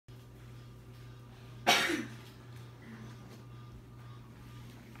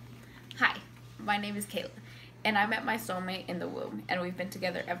My name is Kayla, and I met my soulmate in the womb, and we've been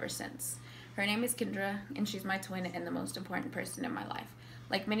together ever since. Her name is Kendra, and she's my twin and the most important person in my life.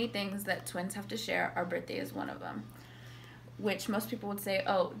 Like many things that twins have to share, our birthday is one of them. Which most people would say,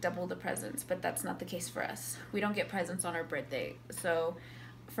 oh, double the presents, but that's not the case for us. We don't get presents on our birthday. So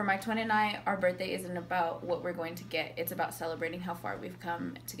for my twin and I, our birthday isn't about what we're going to get, it's about celebrating how far we've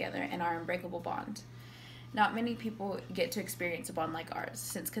come together and our unbreakable bond. Not many people get to experience a bond like ours.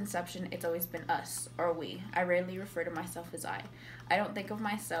 Since conception, it's always been us, or we. I rarely refer to myself as I. I don't think of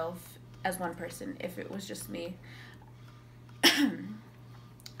myself as one person. If it was just me,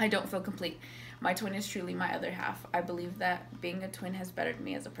 I don't feel complete. My twin is truly my other half. I believe that being a twin has bettered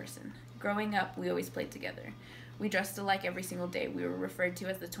me as a person. Growing up, we always played together. We dressed alike every single day. We were referred to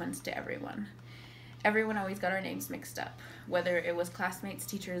as the twins to everyone. Everyone always got our names mixed up, whether it was classmates,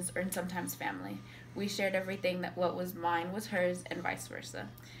 teachers, or sometimes family. We shared everything that what was mine was hers and vice versa.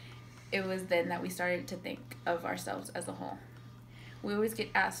 It was then that we started to think of ourselves as a whole. We always get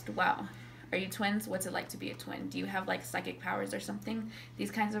asked, wow, are you twins? What's it like to be a twin? Do you have like psychic powers or something? These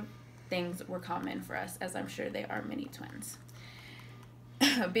kinds of things were common for us, as I'm sure they are many twins.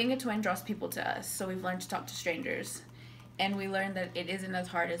 Being a twin draws people to us, so we've learned to talk to strangers. And we learned that it isn't as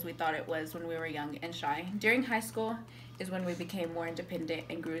hard as we thought it was when we were young and shy. During high school is when we became more independent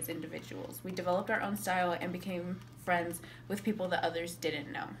and grew as individuals. We developed our own style and became friends with people that others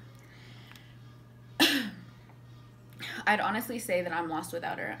didn't know. I'd honestly say that I'm lost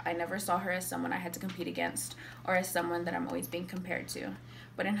without her. I never saw her as someone I had to compete against or as someone that I'm always being compared to.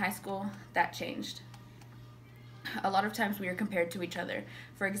 But in high school, that changed. A lot of times we were compared to each other.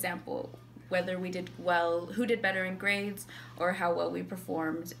 For example, whether we did well, who did better in grades, or how well we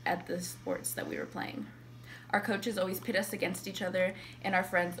performed at the sports that we were playing. Our coaches always pit us against each other, and our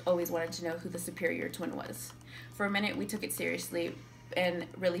friends always wanted to know who the superior twin was. For a minute, we took it seriously and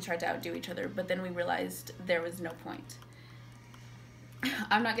really tried to outdo each other, but then we realized there was no point.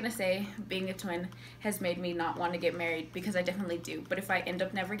 I'm not gonna say being a twin has made me not want to get married, because I definitely do, but if I end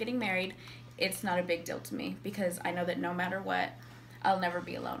up never getting married, it's not a big deal to me, because I know that no matter what, I'll never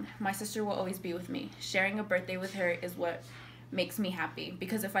be alone. My sister will always be with me. Sharing a birthday with her is what makes me happy,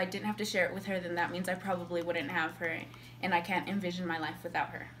 because if I didn't have to share it with her, then that means I probably wouldn't have her, and I can't envision my life without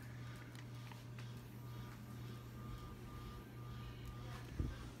her.